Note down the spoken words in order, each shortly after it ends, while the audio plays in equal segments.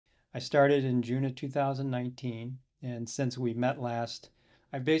I started in June of 2019, and since we met last,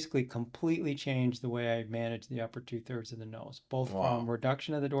 I've basically completely changed the way I manage the upper two-thirds of the nose, both from Wow.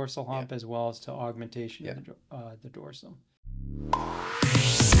 reduction of the dorsal Yeah. hump as well as to augmentation Yeah. of the dorsum.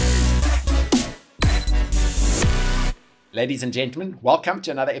 Ladies and gentlemen, welcome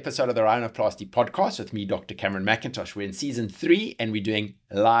to another episode of the Rhinoplasty podcast with me, Dr. Cameron McIntosh. We're in season 3 and we're doing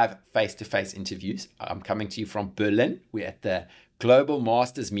live face-to-face interviews. I'm coming to you from Berlin. We're at the Global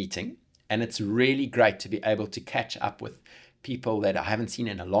Masters meeting, and it's really great to be able to catch up with people that I haven't seen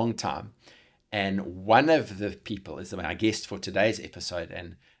in a long time. And one of the people is my guest for today's episode,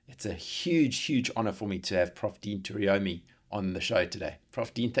 and it's a huge, huge honor for me to have Prof. Dean Toriumi on the show today.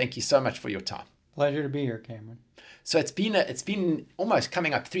 Prof. Dean, thank you so much for your time. Pleasure to be here, Cameron. So it's been almost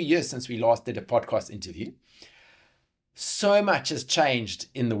coming up 3 years since we last did a podcast interview. So much has changed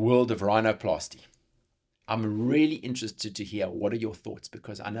in the world of rhinoplasty. I'm really interested to hear what are your thoughts,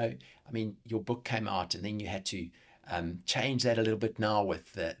 because I mean, your book came out and then you had to change that a little bit now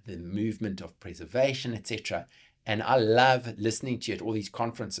with the movement of preservation, etc. And I love listening to you at all these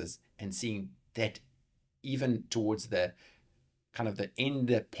conferences and seeing that even towards the kind of the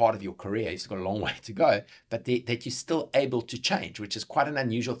end part of your career, you've got a long way to go, but that you're still able to change, which is quite an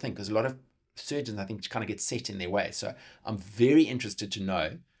unusual thing, because a lot of surgeons, I think, kind of get set in their way. So I'm very interested to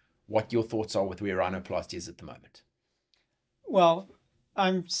know what your thoughts are with where rhinoplasty is at the moment. Well,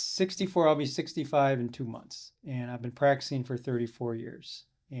 I'm 64, I'll be 65 in 2 months, and I've been practicing for 34 years.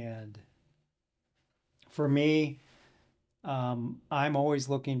 And for me, I'm always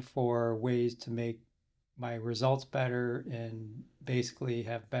looking for ways to make my results better and basically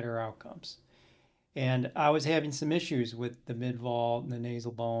have better outcomes. And I was having some issues with the mid-vault and the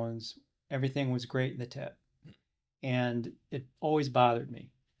nasal bones. Everything was great in the tip. And it always bothered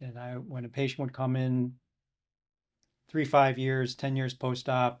me. And when a patient would come in 3, 5 years, 10 years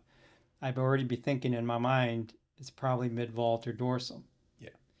post-op, I'd already be thinking in my mind, it's probably mid-vault or dorsum. Yeah.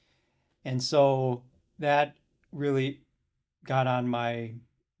 And so that really got on my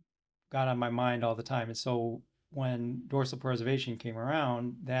mind all the time. And so when dorsal preservation came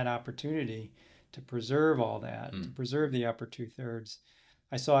around, that opportunity to preserve all that, to preserve the upper two-thirds,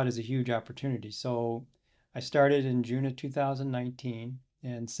 I saw it as a huge opportunity. So I started in June of 2019,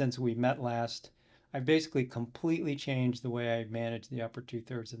 and since we met last, I've basically completely changed the way I manage the upper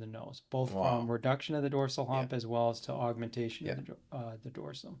two-thirds of the nose, both from reduction of the dorsal hump as well as to augmentation of the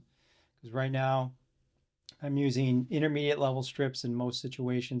dorsum. Because right now, I'm using intermediate level strips in most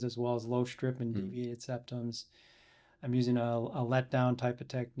situations, as well as low strip and deviated septums. I'm using a letdown type of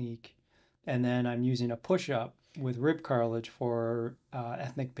technique. And then I'm using a push-up with rib cartilage for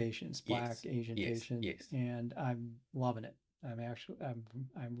ethnic patients, Black, Asian patients. And I'm loving it.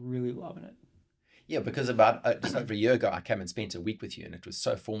 I'm really loving it. Yeah, because about just over a year ago, I came and spent a week with you, and it was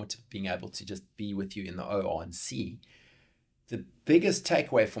so formative being able to just be with you in the OR and see. The biggest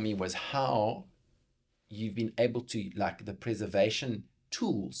takeaway for me was how you've been able to, like, the preservation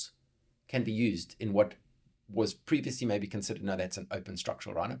tools can be used in what was previously maybe considered, no, that's an open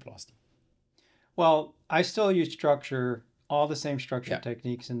structural rhinoplasty. Well, I still use all the same structure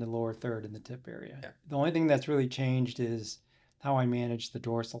techniques in the lower third in the tip area. Yeah. The only thing that's really changed is how I manage the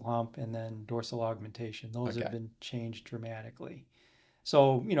dorsal hump and then dorsal augmentation. Those have been changed dramatically.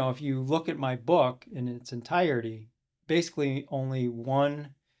 So, if you look at my book in its entirety, basically only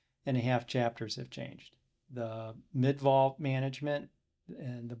 1.5 chapters have changed. The mid-vault management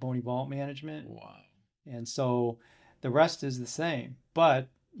and the bony vault management. Wow. And so the rest is the same. But,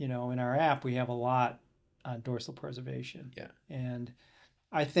 in our app, we have a lot on dorsal preservation. Yeah. And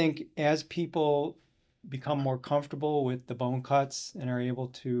I think as people become more comfortable with the bone cuts and are able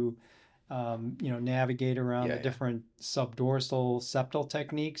to, navigate around the different subdorsal septal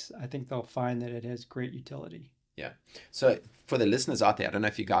techniques, I think they'll find that it has great utility. Yeah. So for the listeners out there, I don't know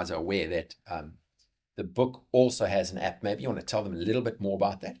if you guys are aware that the book also has an app. Maybe you want to tell them a little bit more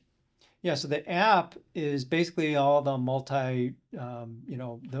about that? Yeah, so the app is basically all the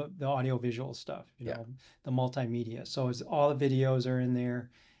the audio-visual stuff, the multimedia. So all the videos are in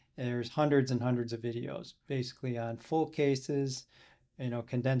there. There's hundreds and hundreds of videos, basically on full cases,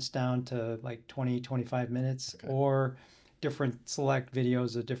 condensed down to like 20, 25 minutes, or different select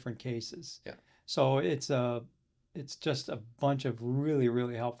videos of different cases. Yeah. So it's just a bunch of really,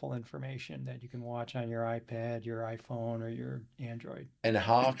 really helpful information that you can watch on your iPad, your iPhone, or your Android. And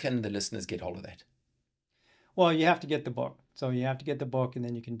how can the listeners get hold of that? Well, you have to get the book. So you have to get the book, and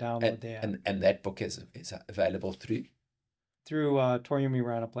then you can download the app. And that book is available through Toriumi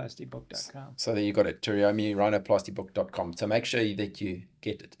Rhinoplastybook.com. So there you got it, Toriumi Rhinoplastybook.com. So make sure that you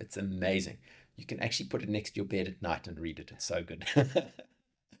get it. It's amazing. You can actually put it next to your bed at night and read it. It's so good.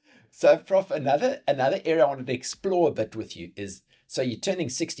 So, Prof, another area I wanted to explore a bit with you is, so you're turning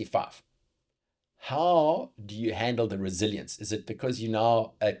 65. How do you handle the resilience? Is it because you're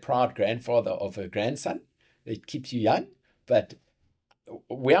now a proud grandfather of a grandson? It keeps you young? But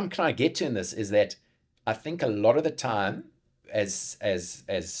where I'm trying to get to in this is that I think a lot of the time, as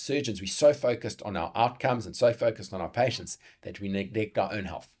surgeons, we're so focused on our outcomes and so focused on our patients that we neglect our own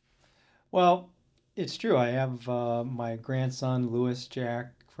health. Well, it's true. I have my grandson, Louis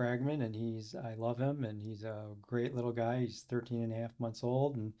Jack Fragman, and I love him, and he's a great little guy. He's 13 and a half months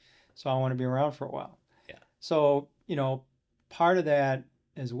old, and so I want to be around for a while. Yeah. So, part of that,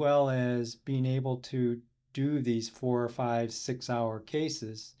 as well as being able to do these 4 or 5, 6 hour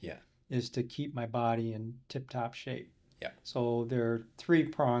cases, Yeah. is to keep my body in tip-top shape. Yeah. So there are 3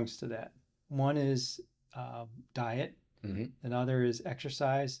 prongs to that. One is diet, another is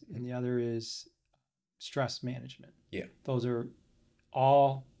exercise, and the other is stress management. Yeah. Those are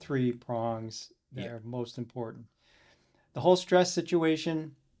all 3 prongs that are most important. The whole stress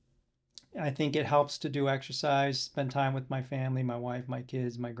situation, I think it helps to do exercise, spend time with my family, my wife, my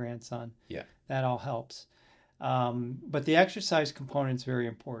kids, my grandson. Yeah. That all helps. But the exercise component is very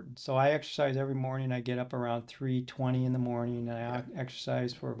important. So I exercise every morning. I get up around 3:20 in the morning, and I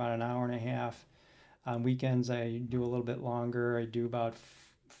exercise for about an hour and a half. On weekends, I do a little bit longer. I do about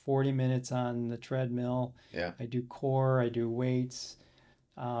 40 minutes on the treadmill. Yeah. I do core, I do weights,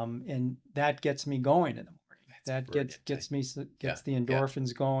 and that gets me going in the morning. That gets the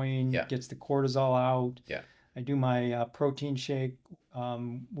endorphins going, gets the cortisol out. Yeah. I do my protein shake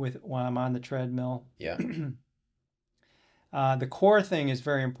while I'm on the treadmill. Yeah. The core thing is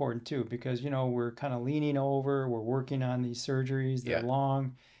very important too, because we're kind of leaning over, we're working on these surgeries, they're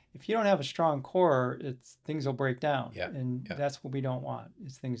long. If you don't have a strong core, things will break down. And that's what we don't want,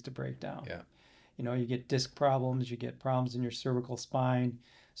 is things to break down. You get disc problems, you get problems in your cervical spine.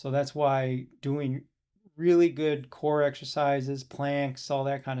 So that's why doing really good core exercises, planks, all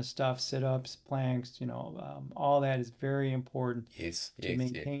that kind of stuff, sit-ups, planks, all that is very important to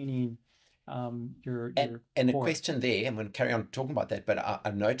maintaining your and a core. question there, I'm going to carry on talking about that, but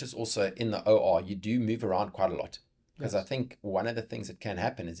I notice also in the OR, you do move around quite a lot. Because I think one of the things that can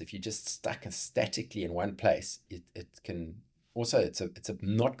happen is if you're just stuck statically in one place, it can also, it's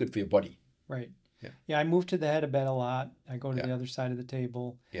not good for your body. Right. Yeah, I move to the head of bed a lot. I go to the other side of the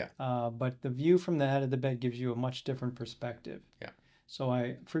table. But the view from the head of the bed gives you a much different perspective. So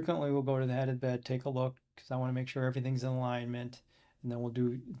I frequently will go to the head of the bed, take a look, because I want to make sure everything's in alignment. And then we'll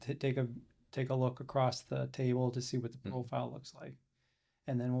take a look across the table to see what the profile looks like.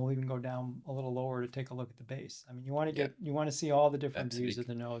 And then we'll even go down a little lower to take a look at the base. I mean, you want to see all the different views of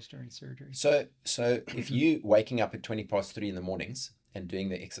the nose during surgery. So if you waking up at 3:20 in the mornings and doing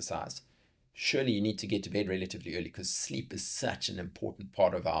the exercise, surely you need to get to bed relatively early, because sleep is such an important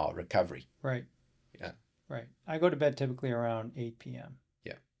part of our recovery. Right. Yeah. Right. I go to bed typically around 8 p.m.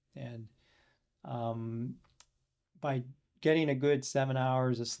 Yeah. And by getting a good 7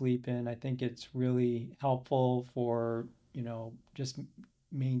 hours of sleep in, I think it's really helpful for, just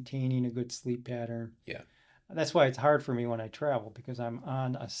maintaining a good sleep pattern. Yeah. That's why it's hard for me when I travel, because I'm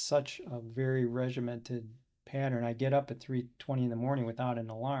on such a very regimented pattern. I get up at 3:20 in the morning without an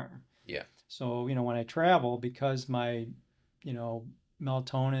alarm. Yeah. So, when I travel, because my,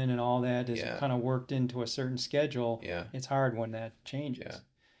 melatonin and all that is kind of worked into a certain schedule, it's hard when that changes. Yeah.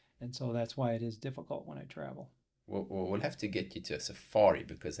 And so that's why it is difficult when I travel. We'll have to get you to a safari,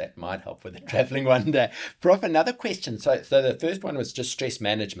 because that might help with the traveling one day. Prof, another question. So the first one was just stress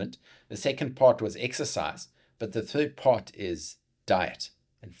management. The second part was exercise. But the third part is diet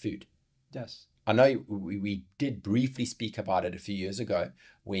and food. Yes. I know we did briefly speak about it a few years ago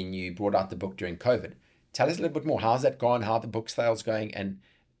when you brought out the book during COVID. Tell us a little bit more. How's that gone? How are the book sales going? And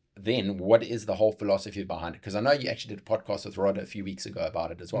then what is the whole philosophy behind it? Because I know you actually did a podcast with Rhoda a few weeks ago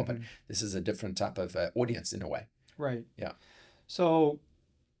about it as well, but this is a different type of audience in a way. Right. Yeah. So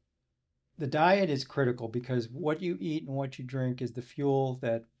the diet is critical, because what you eat and what you drink is the fuel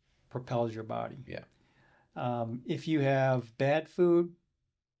that propels your body. Yeah. If you have bad food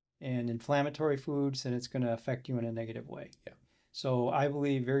and inflammatory foods, then it's going to affect you in a negative way. Yeah. So I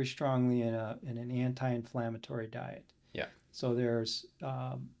believe very strongly in an anti-inflammatory diet. Yeah. So there's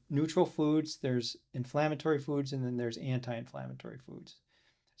neutral foods, there's inflammatory foods, and then there's anti-inflammatory foods.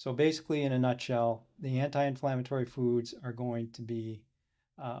 So basically, in a nutshell, the anti-inflammatory foods are going to be,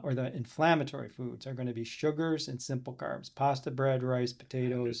 or the inflammatory foods are going to be sugars and simple carbs, pasta, bread, rice,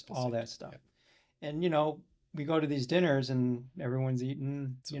 potatoes, 100%. All that stuff. Yeah. And, we go to these dinners and everyone's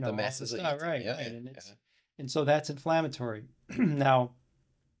eating, the masses all the stuff, right? Yeah, right. And so that's inflammatory. Now,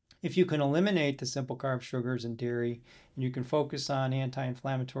 if you can eliminate the simple carbs, sugars, and dairy, and you can focus on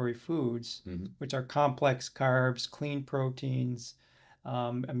anti-inflammatory foods, which are complex carbs, clean proteins.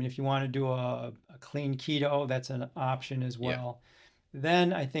 I mean, if you want to do a clean keto, that's an option as well.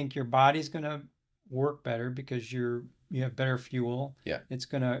 Then I think your body's going to work better because you have better fuel. It's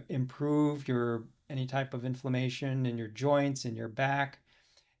going to improve your any type of inflammation in your joints and your back.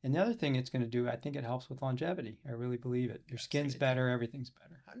 And the other thing it's going to do, I think it helps with longevity. I really believe it. Your skin's better, everything's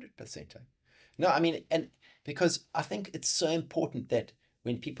better. 100%. No, I mean, and because I think it's so important that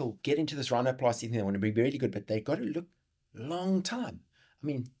when people get into this rhinoplasty thing, they want to be really good, but they got to look long time. I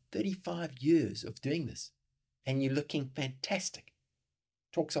mean, 35 years of doing this, and you're looking fantastic.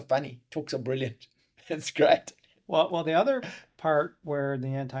 Talks are funny. Talks are brilliant. It's great. Well, the other part where the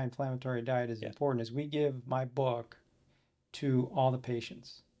anti-inflammatory diet is important is we give my book to all the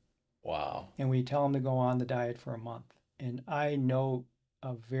patients. Wow. And we tell them to go on the diet for a month. And I know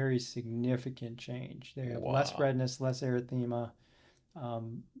a very significant change. They have less redness, less erythema,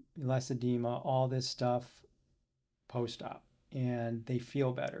 less edema, all this stuff post-op. And they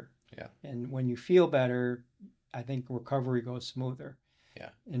feel better. And when you feel better, I think recovery goes smoother.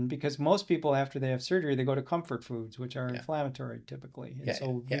 And because most people, after they have surgery, they go to comfort foods, which are inflammatory typically. And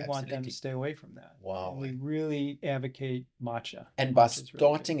so we want them to stay away from that. Wow. And we really advocate matcha. And by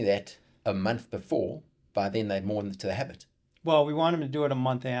starting that a month before, by then they're more into the habit. Well, we want them to do it a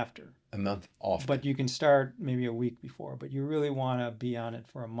month after. A month after. But you can start maybe a week before, but you really want to be on it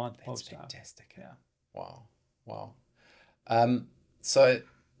for a month post-op. Fantastic. Wow. So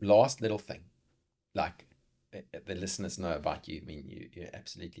last little thing, like, the listeners know about you. I mean, you're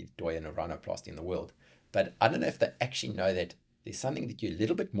absolutely doyen of rhinoplasty in the world. But I don't know if they actually know that there's something that you're a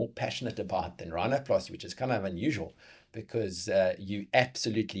little bit more passionate about than rhinoplasty, which is kind of unusual because you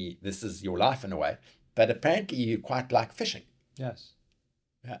absolutely, this is your life in a way. But apparently you quite like fishing. Yes.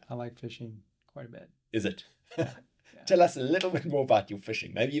 I like fishing quite a bit. Is it? Tell us a little bit more about your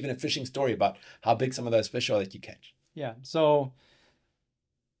fishing. Maybe even a fishing story about how big some of those fish are that you catch. Yeah. So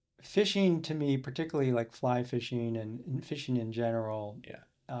fishing to me, particularly like fly fishing and fishing in general,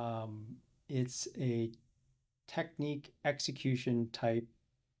 it's a technique execution type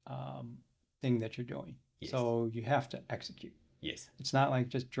thing that you're doing. So you have to execute. It's not like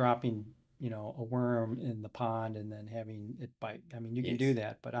just dropping, a worm in the pond and then having it bite. I mean, you can do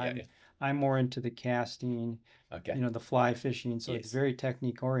that, but I'm more into the casting, the fly fishing. So it's very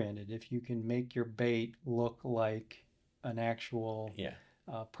technique oriented. If you can make your bait look like an actual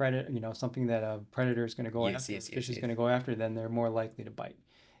predator, something that a predator is going to go after, fish is going to go after, then they're more likely to bite.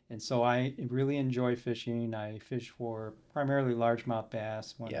 And so I really enjoy fishing. I fish for primarily largemouth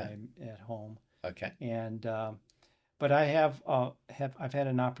bass when I'm at home. And but I've had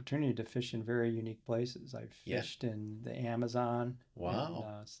an opportunity to fish in very unique places. I've fished in the Amazon,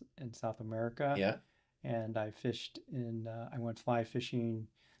 in South America, and I fished I went fly fishing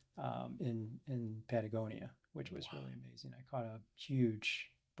in Patagonia, which was really amazing. I caught a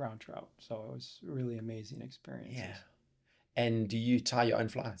huge brown trout, so it was a really amazing experience. And do you tie your own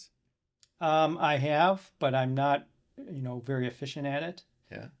flies? I have, but I'm not, very efficient at it.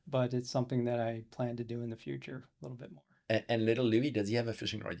 But it's something that I plan to do in the future a little bit more. And little Louis, does he have a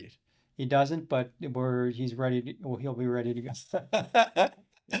fishing rod yet? He doesn't, but he's ready. He'll be ready to go.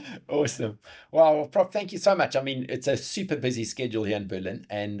 Awesome. Well, Prof, thank you so much. I mean, it's a super busy schedule here in Berlin.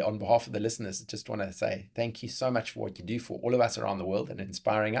 And on behalf of the listeners, I just want to say thank you so much for what you do for all of us around the world and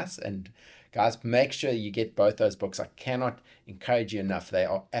inspiring us. And guys, make sure you get both those books. I cannot encourage you enough. They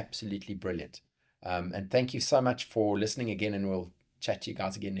are absolutely brilliant. And thank you so much for listening again. And we'll chat to you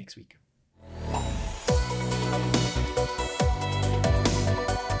guys again next week.